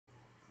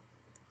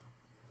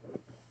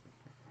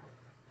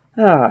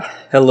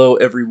Hello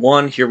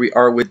everyone, here we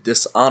are with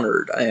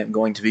Dishonored. I am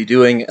going to be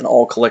doing an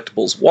all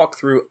collectibles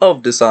walkthrough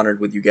of Dishonored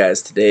with you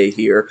guys today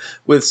here,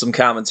 with some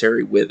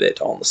commentary with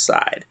it on the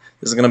side.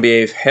 This is going to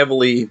be a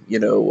heavily,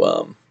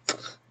 how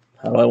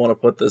do I want to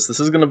put this? This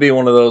is going to be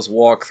one of those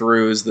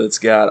walkthroughs that's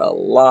got a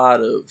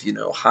lot of,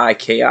 high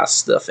chaos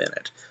stuff in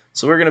it.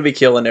 So we're going to be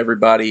killing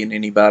everybody and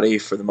anybody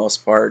for the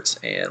most part,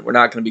 and we're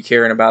not going to be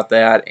caring about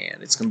that,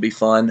 and it's going to be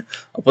fun.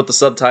 I'll put the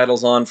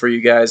subtitles on for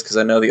you guys because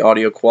I know the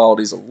audio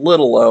quality is a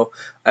little low.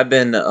 I've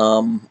been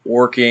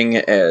working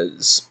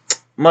as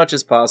much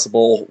as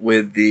possible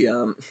with the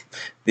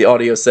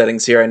audio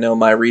settings here. I know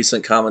my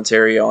recent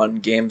commentary on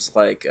games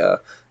like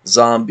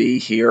Zombie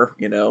here,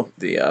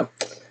 the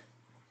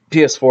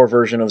PS4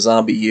 version of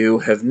Zombie U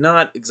have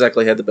not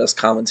exactly had the best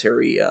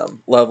commentary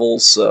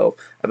levels, so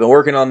I've been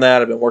working on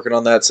that. I've been working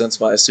on that since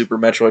my Super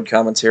Metroid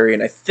commentary,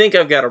 and I think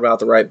I've got about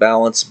the right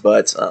balance,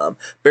 but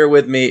bear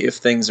with me if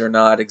things are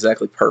not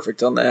exactly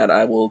perfect on that.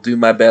 I will do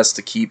my best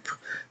to keep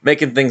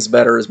making things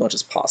better as much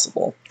as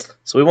possible.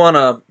 So we want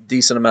a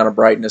decent amount of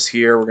brightness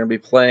here. We're going to be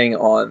playing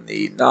on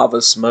the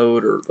novice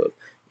mode, or the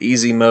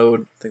easy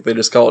mode. I think they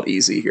just call it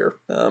easy here.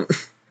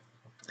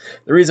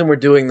 The reason we're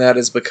doing that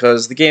is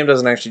because the game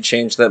doesn't actually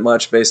change that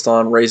much based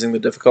on raising the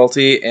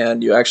difficulty,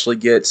 and you actually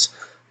get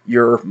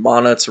your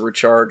mana to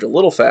recharge a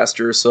little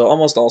faster, so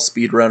almost all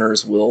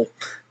speedrunners will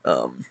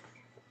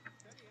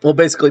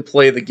basically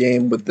play the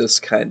game with this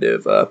kind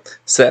of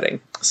setting.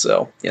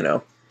 So,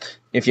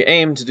 if you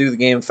aim to do the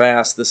game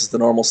fast, this is the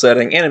normal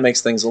setting, and it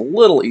makes things a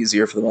little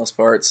easier for the most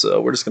part, so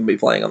we're just going to be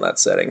playing on that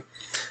setting.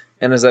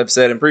 And as I've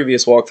said in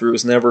previous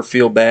walkthroughs, never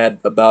feel bad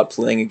about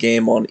playing a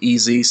game on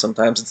easy.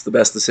 Sometimes it's the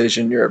best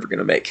decision you're ever going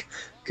to make.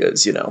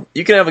 Because, you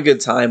can have a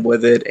good time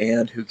with it,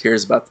 and who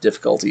cares about the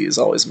difficulty is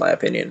always my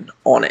opinion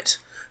on it.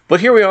 But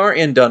here we are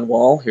in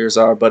Dunwall. Here's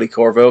our buddy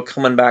Corvo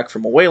coming back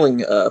from a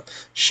whaling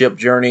ship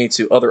journey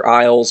to other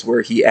isles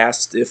where he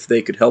asked if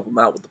they could help him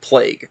out with the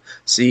plague.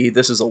 See,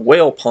 this is a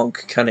whale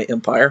punk kind of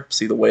empire.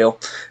 See the whale?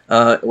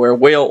 Where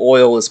whale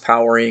oil is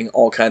powering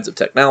all kinds of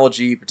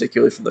technology,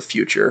 particularly from the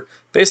future.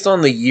 Based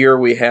on the year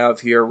we have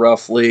here,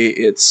 roughly,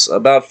 it's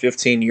about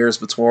 15 years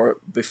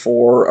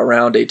before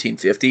around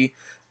 1850.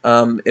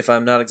 If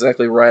I'm not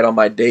exactly right on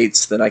my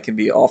dates, then I can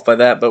be off by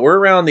that, but we're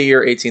around the year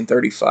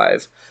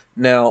 1835.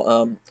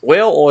 Now,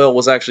 whale oil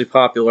was actually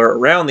popular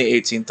around the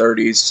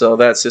 1830s, so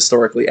that's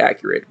historically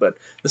accurate, but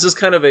this is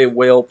kind of a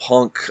whale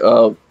punk,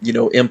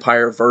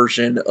 empire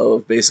version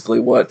of basically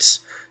what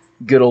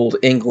good old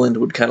England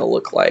would kind of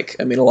look like.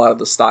 I mean, a lot of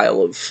the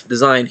style of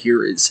design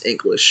here is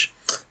English,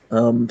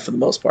 for the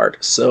most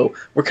part. So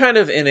we're kind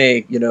of in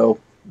a,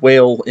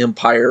 whale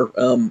empire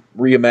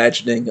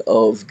reimagining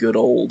of good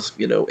old,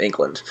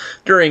 England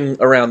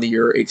during around the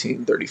year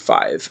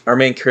 1835. Our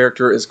main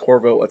character is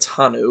Corvo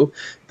Atanu.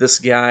 This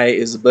guy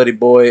is a buddy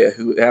boy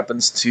who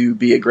happens to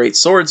be a great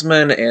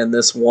swordsman, and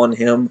this won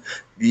him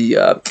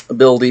the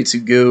ability to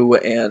go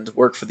and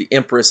work for the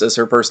Empress as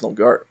her personal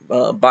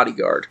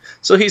bodyguard.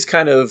 So he's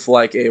kind of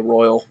like a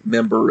royal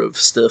member of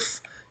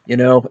stuff,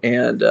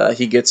 and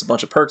he gets a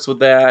bunch of perks with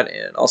that,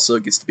 and also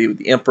gets to be with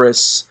the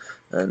Empress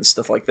and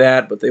stuff like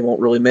that, but they won't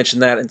really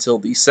mention that until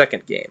the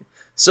second game.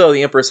 So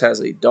the Empress has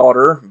a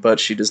daughter, but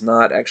she does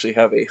not actually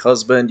have a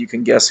husband. You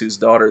can guess whose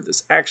daughter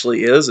this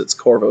actually is. It's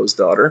Corvo's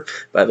daughter,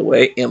 by the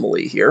way,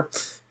 Emily here,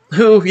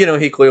 who,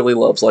 he clearly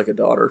loves like a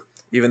daughter,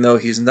 even though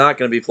he's not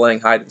going to be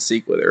playing hide and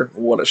seek with her.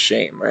 What a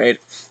shame, right?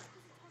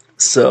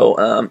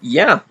 So,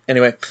 yeah,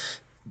 anyway.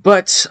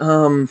 But,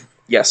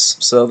 yes,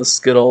 so this is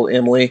good old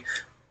Emily,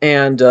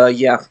 and,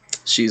 yeah,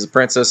 she's a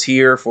princess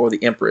here for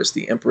the Empress.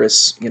 The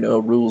Empress,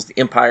 rules the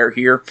empire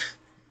here.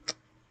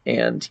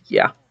 And,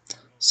 yeah.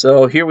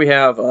 So here we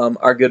have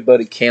our good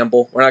buddy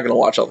Campbell. We're not going to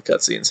watch all the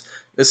cutscenes.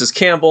 This is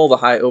Campbell, the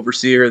High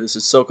Overseer. This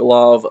is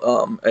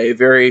Sokolov, a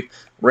very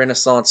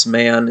Renaissance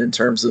man in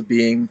terms of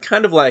being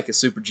kind of like a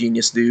super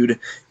genius dude.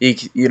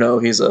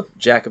 He's a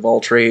jack of all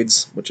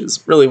trades, which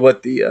is really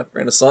what the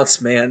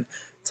Renaissance man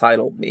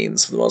title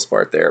means for the most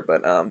part there.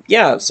 But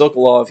yeah,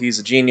 Sokolov, he's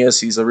a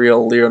genius. He's a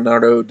real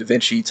Leonardo da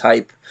Vinci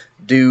type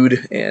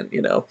dude, and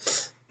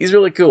he's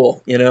really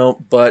cool,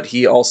 but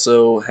he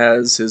also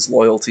has his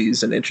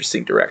loyalties in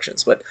interesting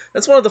directions. But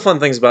that's one of the fun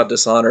things about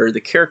Dishonored.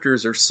 The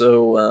characters are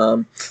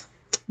so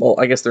well,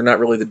 I guess they're not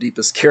really the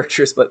deepest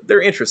characters, but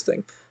they're interesting.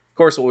 Of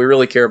course, what we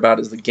really care about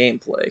is the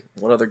gameplay.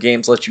 What other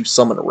games let you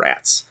summon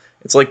rats?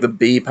 It's like the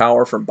B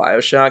power from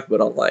BioShock,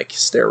 but on like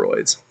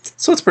steroids.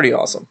 So it's pretty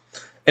awesome.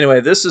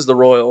 Anyway, this is the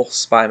Royal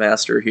Spy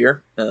Master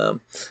here.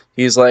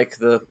 He's like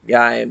the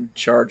guy in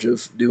charge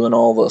of doing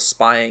all the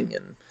spying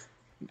and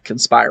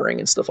conspiring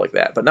and stuff like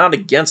that, but not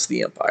against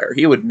the Empire.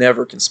 He would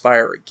never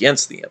conspire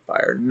against the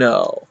Empire.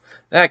 No,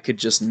 that could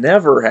just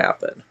never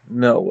happen.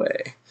 No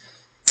way.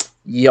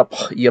 Yep.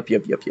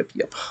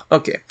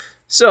 Okay,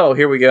 so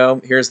here we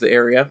go. Here's the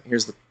area.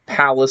 Here's the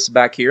palace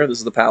back here. This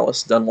is the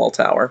palace, Dunwall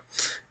Tower.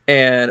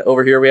 And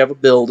over here we have a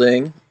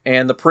building,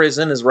 and the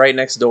prison is right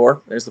next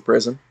door. There's the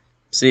prison.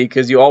 See,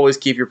 because you always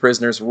keep your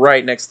prisoners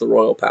right next to the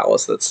royal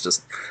palace. That's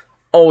just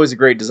always a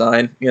great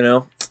design,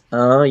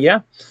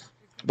 Yeah.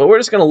 But we're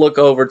just going to look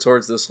over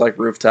towards this like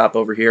rooftop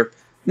over here.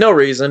 No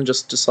reason,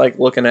 just like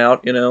looking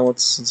out, you know,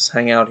 let's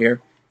hang out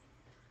here.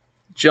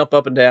 Jump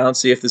up and down,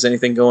 see if there's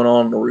anything going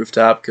on the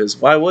rooftop, because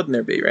why wouldn't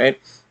there be, right?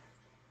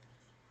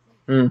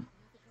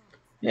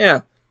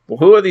 Yeah. Well,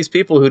 who are these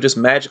people who just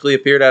magically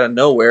appeared out of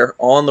nowhere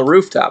on the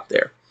rooftop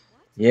there?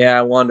 Yeah,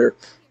 I wonder.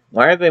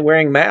 Why are they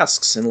wearing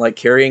masks and like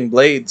carrying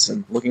blades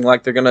and looking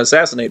like they're going to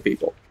assassinate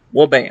people?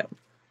 Well, bam.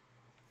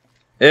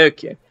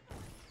 Okay.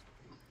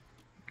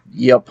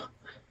 Yep.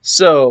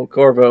 So,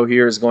 Corvo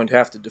here is going to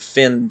have to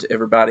defend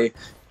everybody.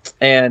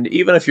 And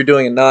even if you're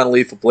doing a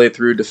non-lethal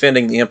playthrough,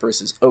 defending the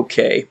Empress is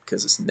okay,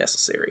 because it's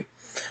necessary.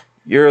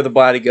 You're the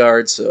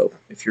bodyguard, so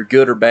if you're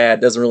good or bad,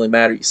 doesn't really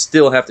matter. You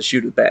still have to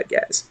shoot at bad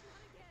guys.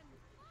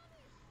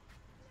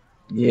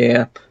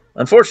 Yeah.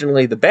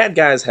 Unfortunately, the bad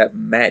guys have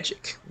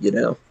magic, you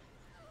know.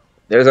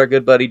 There's our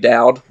good buddy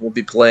Dowd. We'll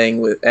be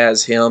playing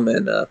as him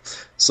and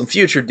some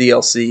future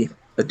DLC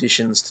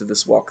additions to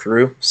this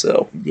walkthrough.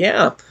 So,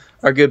 yeah,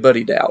 our good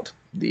buddy Dowd,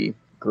 the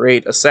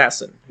great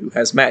assassin who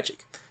has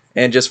magic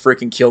and just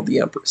freaking killed the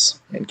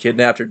Empress and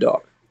kidnapped her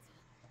daughter.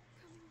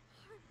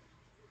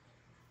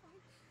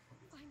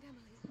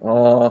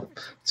 Oh,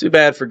 too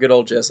bad for good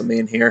old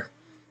Jessamine here.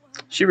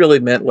 She really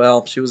meant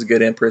well. She was a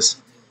good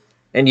Empress.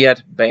 And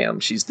yet, bam,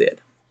 she's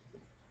dead.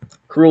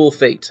 Cruel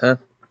fate, huh?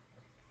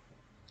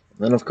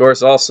 Then, of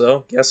course,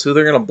 also, guess who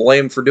they're going to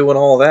blame for doing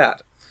all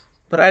that?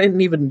 But I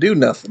didn't even do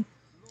nothing.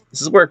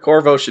 This is where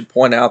Corvo should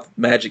point out that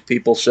magic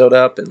people showed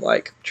up and,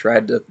 like,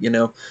 tried to, you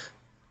know,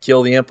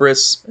 kill the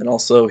Empress. And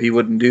also, he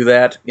wouldn't do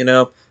that, you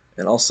know,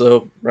 and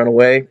also run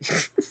away.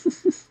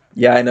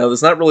 Yeah, I know.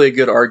 There's not really a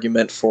good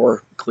argument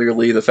for,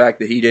 clearly, the fact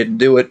that he didn't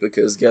do it,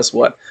 because guess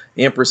what?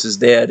 The Empress is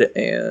dead,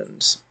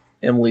 and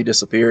Emily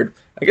disappeared.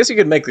 I guess you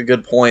could make the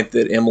good point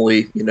that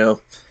Emily, you know,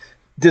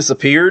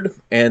 disappeared,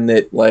 and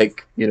that,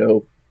 like, you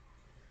know,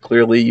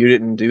 clearly you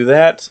didn't do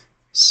that.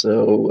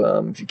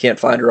 So if you can't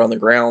find her on the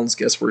grounds,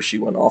 guess where she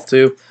went off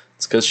to?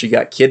 It's because she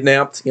got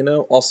kidnapped, you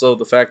know? Also,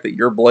 the fact that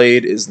your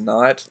blade is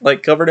not,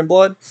 like, covered in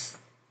blood.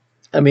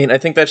 I mean, I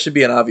think that should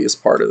be an obvious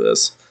part of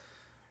this.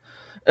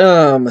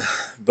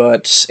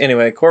 But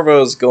anyway,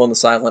 Corvo's going the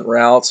silent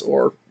route,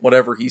 or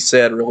whatever he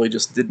said really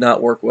just did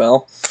not work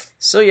well.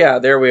 So yeah,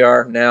 there we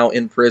are now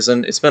in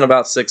prison. It's been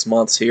about 6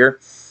 months here.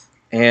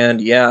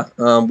 And yeah,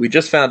 we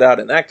just found out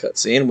in that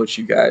cutscene, which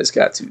you guys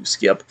got to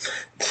skip,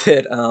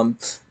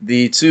 that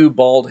the two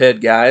bald head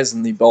guys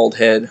in the bald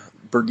head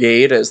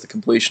brigade, as the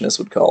completionists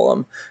would call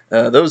them,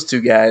 those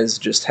two guys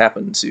just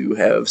happened to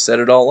have set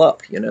it all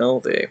up, you know?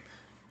 They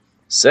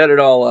set it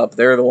all up.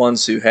 They're the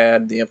ones who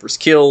had the Empress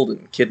killed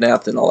and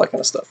kidnapped and all that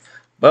kind of stuff.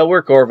 But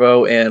we're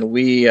Corvo, and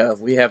we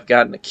have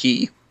gotten a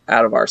key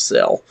out of our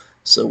cell,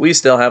 so we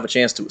still have a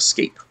chance to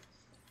escape,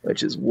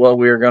 which is what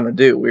we're going to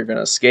do. We're going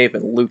to escape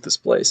and loot this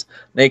place.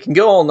 Now, you can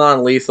go all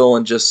non-lethal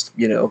and just,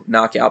 you know,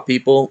 knock out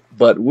people,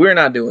 but we're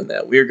not doing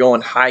that. We're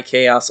going high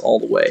chaos all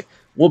the way.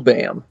 Well,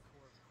 bam.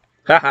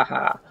 Ha ha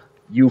ha.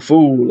 You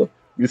fool.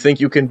 You think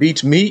you can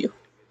beat me?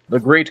 The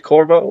great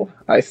Corvo?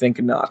 I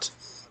think not.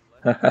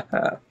 Ha ha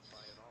ha.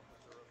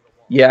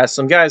 Yeah,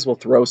 some guys will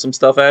throw some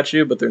stuff at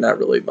you, but they're not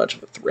really much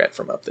of a threat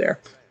from up there.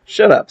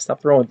 Shut up.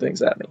 Stop throwing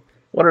things at me.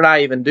 What did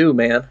I even do,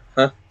 man?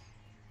 Huh?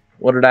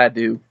 What did I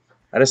do?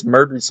 I just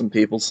murdered some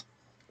peoples.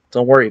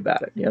 Don't worry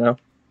about it, you know?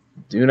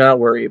 Do not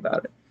worry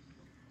about it.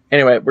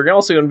 Anyway, we're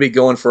also going to be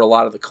going for a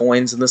lot of the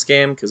coins in this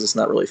game, because it's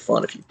not really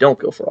fun if you don't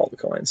go for all the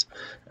coins.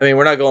 I mean,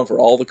 we're not going for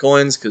all the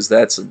coins, because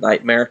that's a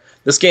nightmare.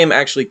 This game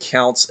actually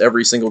counts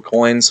every single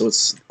coin, so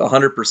it's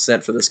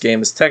 100% for this game.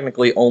 It's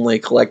technically only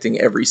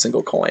collecting every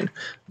single coin.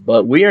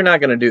 But we are not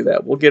going to do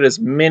that. We'll get as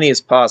many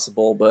as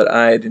possible, but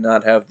I do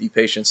not have the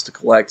patience to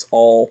collect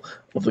all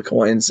of the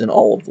coins in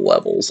all of the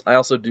levels. I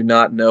also do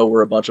not know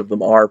where a bunch of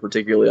them are,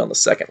 particularly on the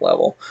second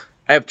level.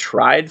 I have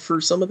tried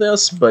for some of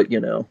this, but, you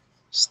know,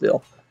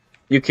 still.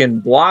 You can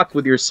block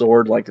with your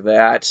sword like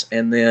that,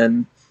 and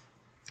then,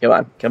 come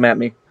on, come at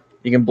me.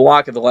 You can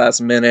block at the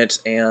last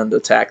minute and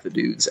attack the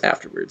dudes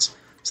afterwards.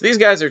 So these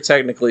guys are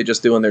technically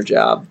just doing their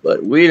job,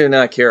 but we do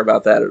not care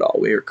about that at all.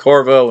 We are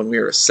Corvo, and we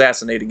are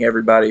assassinating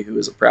everybody who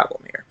is a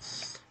problem here.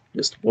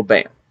 Just, well,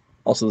 bam.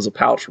 Also, there's a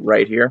pouch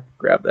right here.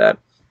 Grab that.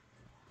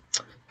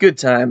 Good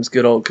times,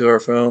 good old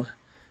Corvo.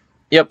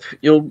 Yep,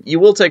 you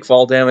will take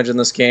fall damage in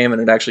this game, and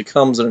it actually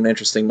comes in an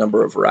interesting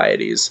number of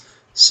varieties.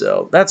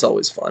 So that's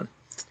always fun.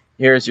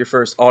 Here's your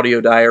first audio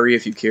diary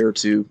if you care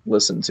to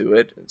listen to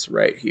it. It's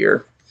right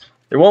here.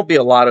 There won't be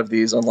a lot of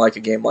these, unlike a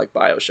game like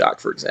BioShock,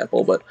 for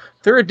example, but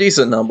there are a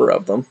decent number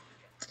of them.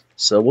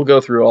 So we'll go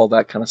through all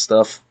that kind of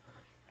stuff.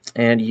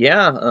 And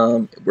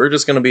yeah, we're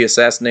just going to be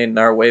assassinating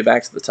our way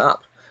back to the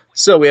top.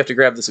 So we have to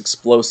grab this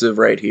explosive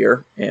right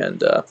here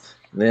and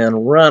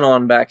then run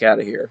on back out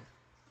of here.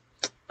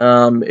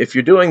 If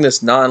you're doing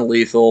this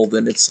non-lethal,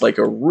 then it's like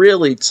a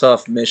really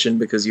tough mission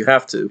because you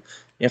have to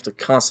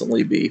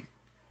constantly be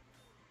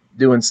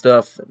doing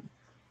stuff and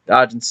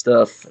dodging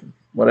stuff and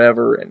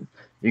whatever, and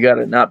you got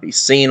to not be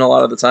seen a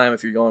lot of the time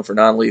if you're going for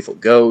non-lethal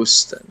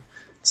ghost, and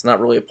it's not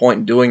really a point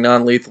in doing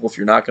non-lethal if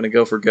you're not going to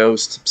go for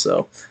ghost.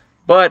 So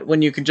But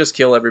when you can just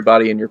kill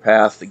everybody in your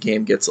path, the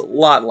game gets a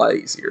lot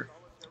easier,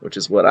 which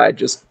is what I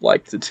just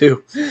like to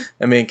do.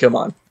 I mean, come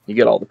on. You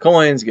get all the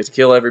coins, you get to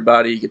kill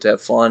everybody, you get to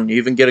have fun, you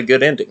even get a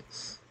good ending.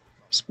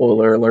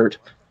 Spoiler alert.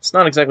 It's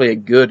not exactly a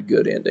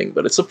good ending,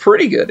 but it's a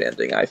pretty good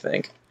ending, I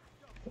think.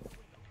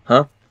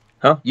 Huh?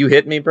 Huh? You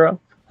hit me, bro?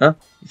 Huh?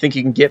 You think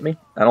you can get me?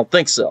 I don't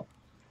think so.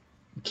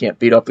 You can't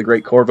beat up the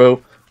Great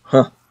Corvo?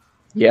 Huh.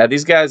 Yeah,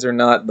 these guys are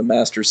not the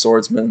master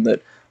swordsmen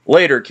that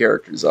later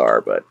characters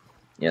are, but,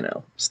 you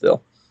know,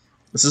 still.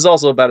 This is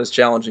also about as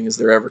challenging as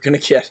they're ever going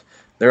to get.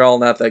 They're all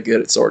not that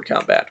good at sword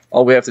combat.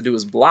 All we have to do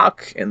is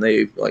block, and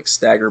they, like,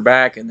 stagger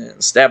back, and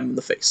then stab them in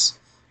the face.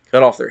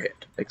 Cut off their head,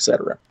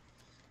 etc.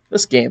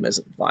 This game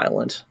isn't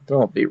violent.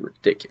 Don't be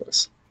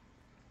ridiculous.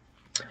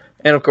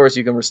 And, of course,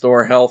 you can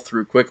restore health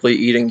through quickly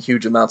eating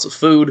huge amounts of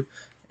food.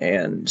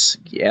 And,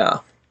 yeah,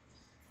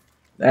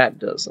 that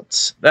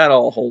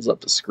all holds up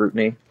to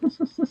scrutiny.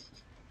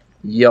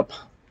 Yep.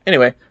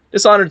 Anyway,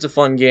 Dishonored's a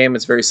fun game.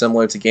 It's very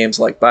similar to games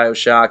like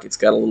Bioshock. It's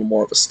got a little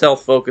more of a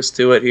stealth focus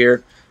to it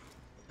here,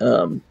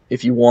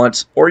 if you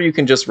want. Or you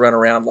can just run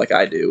around like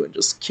I do and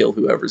just kill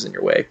whoever's in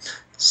your way.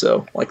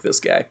 So, like this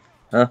guy.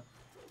 Huh?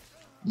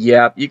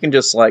 Yeah, you can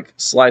just, like,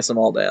 slice them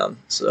all down.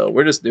 So,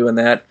 we're just doing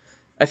that.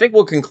 I think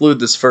we'll conclude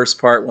this first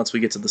part once we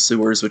get to the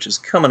sewers, which is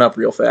coming up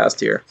real fast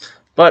here.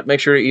 But make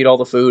sure to eat all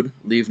the food.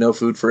 Leave no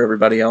food for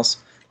everybody else.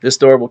 This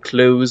door will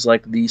close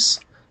like this.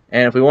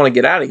 And if we want to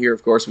get out of here,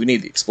 of course, we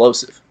need the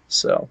explosive.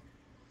 So,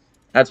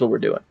 that's what we're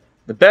doing.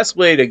 The best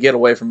way to get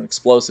away from an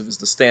explosive is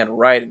to stand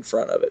right in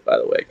front of it, by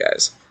the way,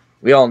 guys.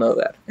 We all know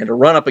that. And to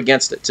run up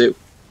against it, too.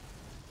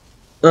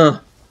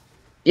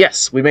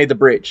 Yes, we made the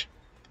bridge.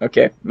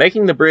 Okay,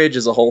 making the bridge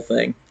is a whole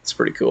thing. It's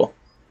pretty cool.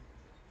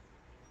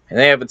 And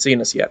they haven't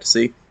seen us yet.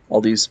 See? All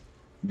these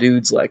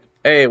dudes like,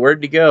 hey,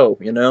 where'd you go?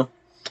 You know?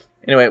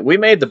 Anyway, we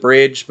made the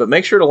bridge, but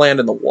make sure to land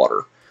in the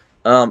water.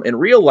 In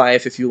real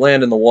life, if you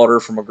land in the water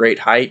from a great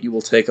height, you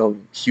will take a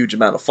huge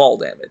amount of fall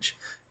damage,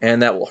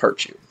 and that will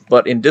hurt you.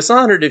 But in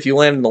Dishonored, if you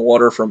land in the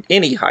water from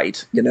any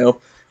height, you know,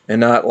 and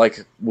not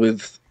like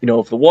with, you know,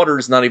 if the water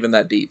is not even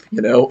that deep,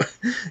 you know,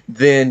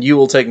 then you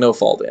will take no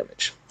fall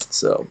damage.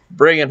 So,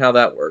 brilliant how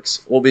that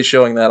works. We'll be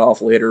showing that off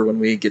later when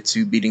we get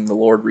to beating the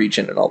Lord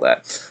region and all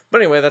that.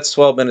 But anyway, that's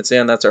 12 minutes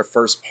in. That's our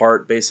first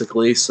part,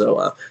 basically.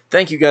 So,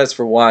 thank you guys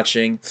for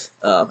watching.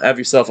 Have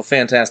yourself a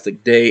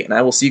fantastic day, and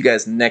I will see you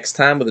guys next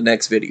time with the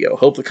next video.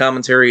 Hope the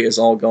commentary has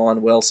all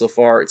gone well so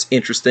far. It's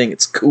interesting.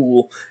 It's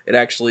cool. It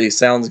actually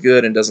sounds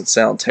good and doesn't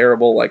sound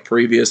terrible like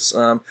previous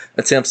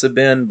attempts have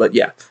been. But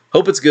yeah,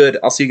 hope it's good.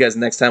 I'll see you guys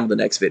next time with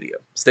the next video.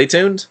 Stay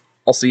tuned.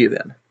 I'll see you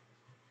then.